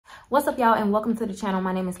What's up, y'all, and welcome to the channel.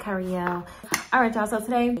 My name is Cariel. All right, y'all, so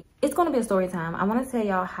today it's gonna be a story time. I want to tell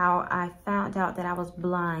y'all how I found out that I was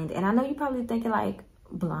blind. And I know you're probably thinking, like,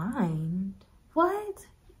 blind? What?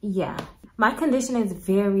 Yeah, my condition is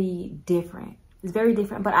very different. It's very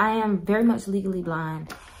different, but I am very much legally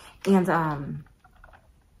blind. And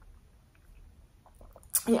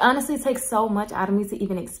it honestly takes so much out of me to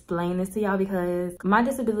even explain this to y'all, because my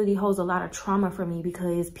disability holds a lot of trauma for me,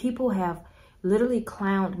 because people have literally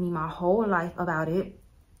clowned me my whole life about it.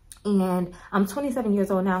 And I'm 27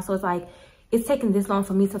 years old now, so it's like it's taken this long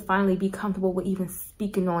for me to finally be comfortable with even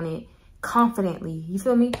speaking on it confidently. You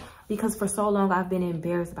feel me? Because for so long I've been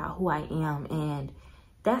embarrassed about who I am, and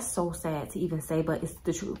that's so sad to even say, but it's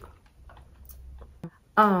the truth.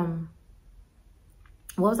 What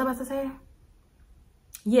was I about to say?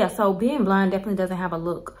 Yeah, so being blind definitely doesn't have a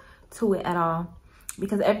look to it at all,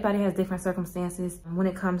 because everybody has different circumstances when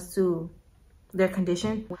it comes to their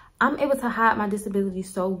condition. I'm able to hide my disability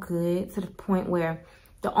so good to the point where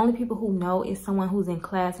the only people who know is someone who's in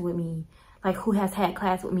class with me, like who has had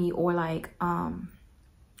class with me, or like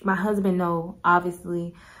my husband know,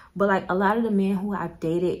 obviously, but like a lot of the men who I've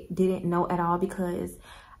dated didn't know at all, because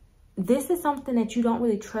this is something that you don't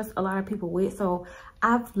really trust a lot of people with. So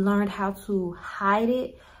I've learned how to hide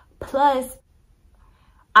it. Plus,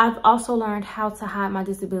 I've also learned how to hide my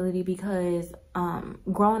disability because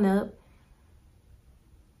growing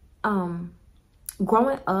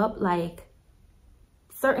up, like,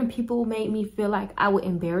 certain people made me feel like I would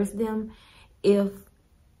embarrass them if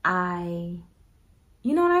I,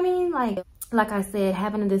 you know what I mean? Like I said,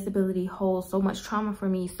 having a disability holds so much trauma for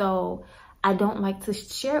me. So I don't like to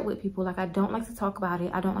share it with people. Like, I don't like to talk about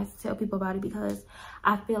it. I don't like to tell people about it, because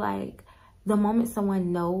I feel like the moment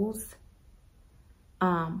someone knows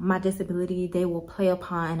my disability, they will play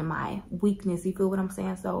upon my weakness. You feel what I'm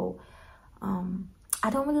saying? So I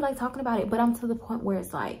don't really like talking about it, but I'm to the point where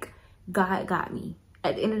it's like, God got me.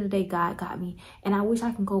 At the end of the day, God got me. And I wish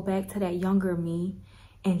I can go back to that younger me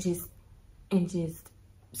and just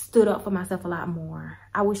stood up for myself a lot more.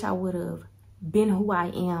 I wish I would have been who I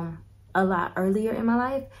am a lot earlier in my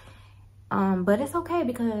life. But it's okay,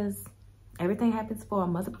 because everything happens for a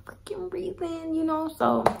motherfucking reason, you know?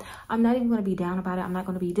 So I'm not even gonna be down about it. I'm not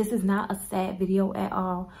gonna be, this is not a sad video at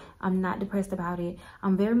all. I'm not depressed about it.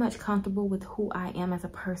 I'm very much comfortable with who I am as a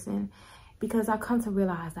person, because I come to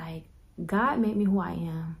realize, like, God made me who I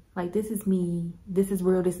am. Like, this is me. This is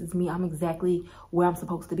real. This is me. I'm exactly where I'm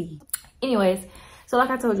supposed to be. Anyways, so like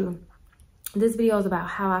I told you, this video is about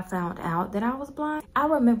how I found out that I was blind. I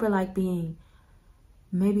remember, like, being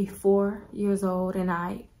maybe 4 years old, and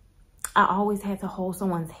I always had to hold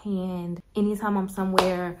someone's hand. Anytime I'm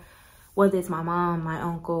somewhere, whether it's my mom, my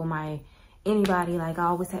uncle, anybody, like, I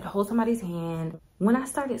always had to hold somebody's hand. When I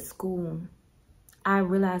started school, I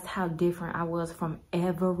realized how different I was from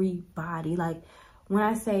everybody. Like, when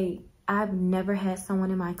I say I've never had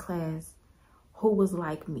someone in my class who was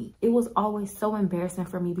like me, it was always so embarrassing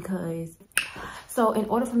for me, because so in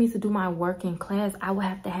order for me to do my work in class, I would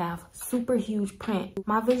have to have super huge print.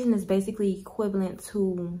 My vision is basically equivalent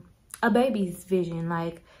to a baby's vision.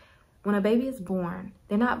 Like, when a baby is born,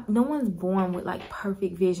 no one's born with like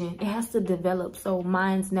perfect vision. It has to develop. So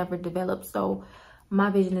mine's never developed. So my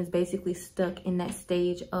vision is basically stuck in that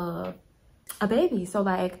stage of a baby. So,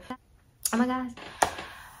 like, oh my gosh,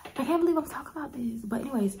 I can't believe I'm talking about this. But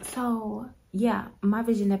anyways, so yeah, my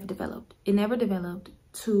vision never developed. It never developed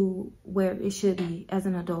to where it should be as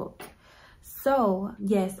an adult. So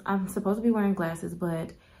yes, I'm supposed to be wearing glasses,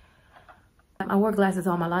 but I wore glasses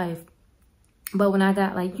all my life. But when I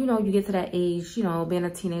got, like, you know, you get to that age, you know, being a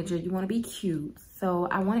teenager, you want to be cute. So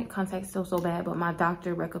I wanted contacts so bad, but my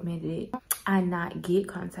doctor recommended I not get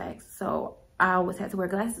contacts. So I always had to wear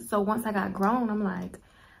glasses. So once I got grown, I'm like,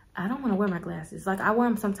 I don't want to wear my glasses. Like, I wear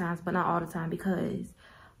them sometimes, but not all the time, because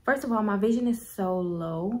first of all, my vision is so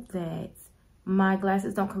low that my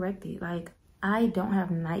glasses don't correct it. Like, I don't have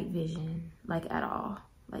night vision, like, at all.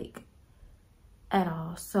 Like, at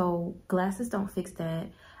all. So glasses don't fix that.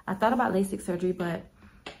 I thought about LASIK surgery, but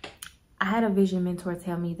I had a vision mentor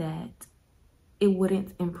tell me that it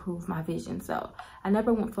wouldn't improve my vision. So I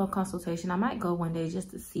never went for a consultation. I might go one day just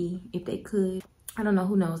to see if they could. I don't know,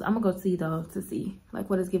 who knows? I'm gonna go see though, to see like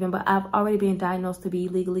what is given. But I've already been diagnosed to be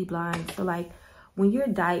legally blind. So, like, when you're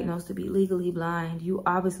diagnosed to be legally blind, you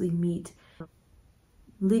obviously meet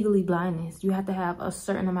legally blindness. You have to have a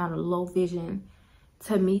certain amount of low vision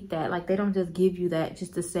to meet that. Like, they don't just give you that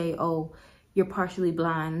just to say, oh, you're partially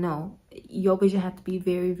blind. No, your vision has to be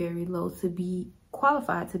very, very low to be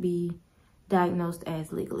qualified to be diagnosed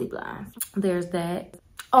as legally blind. There's that.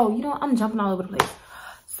 Oh, you know, I'm jumping all over the place.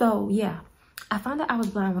 So yeah, I found out I was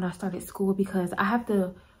blind when I started school because I have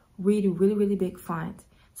to read really, really big font.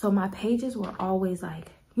 So my pages were always like,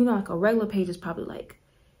 you know, like a regular page is probably like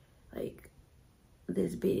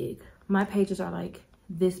this big. My pages are like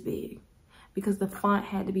this big because the font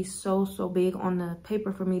had to be so big on the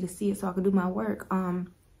paper for me to see it so I could do my work.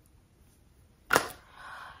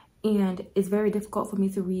 And it's very difficult for me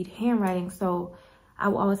to read handwriting, so I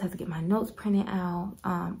would always have to get my notes printed out.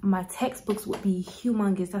 My textbooks would be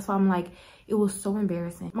humongous. That's why I'm like, it was so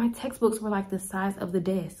embarrassing. My textbooks were like the size of the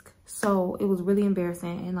desk, so it was really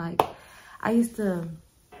embarrassing. And like, I used to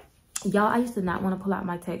not want to pull out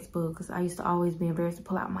my textbooks. I used to always be embarrassed to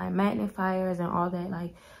pull out my magnifiers and all that.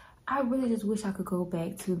 Like, I really just wish I could go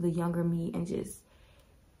back to the younger me and just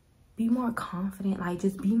be more confident, like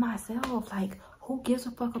just be myself. Like, who gives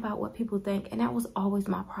a fuck about what people think? And that was always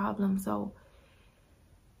my problem. So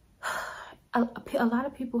a lot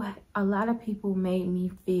of people made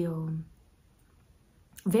me feel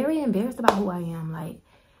very embarrassed about who I am, like,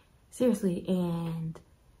 seriously. And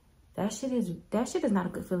that shit is not a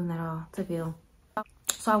good feeling at all to feel.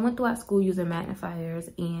 So I went throughout school using magnifiers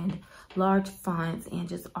and large fonts and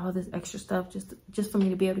just all this extra stuff just for me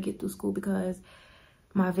to be able to get through school because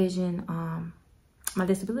my vision, my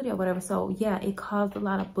disability or whatever. So yeah, it caused a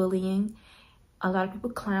lot of bullying. A lot of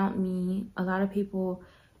people clowned me. A lot of people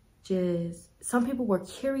some people were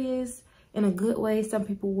curious in a good way. Some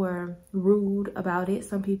people were rude about it.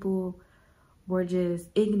 Some people were just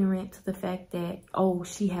ignorant to the fact that, oh,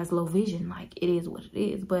 she has low vision. Like, it is what it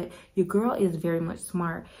is. But your girl is very much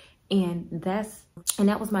smart. And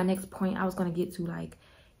that was my next point I was going to get to. Like,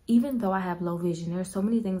 even though I have low vision, there's so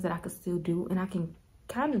many things that I could still do, and I can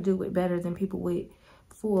kind of do it better than people with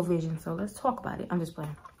full vision. So let's talk about it. I'm just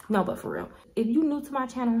playing. No, but for real, if you're new to my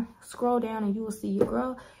channel, scroll down and you will see your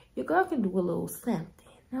girl can do a little something.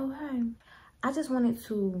 Okay, I just wanted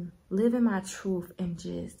to live in my truth and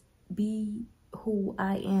just be who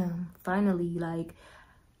I am finally. Like,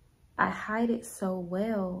 I hide it so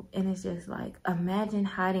well, and it's just like, imagine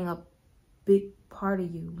hiding a big part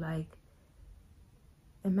of you. Like,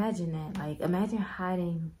 imagine that. Like, imagine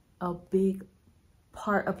hiding a big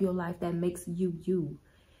part of your life that makes you you.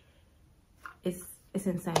 It's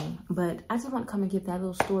insane. But I just want to come and give that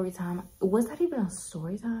little story time. Was that even a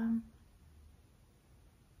story time?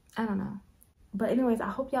 I don't know. But anyways, I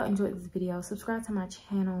hope y'all enjoyed this video. Subscribe to my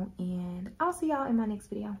channel, and I'll see y'all in my next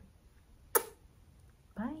video.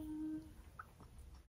 Bye.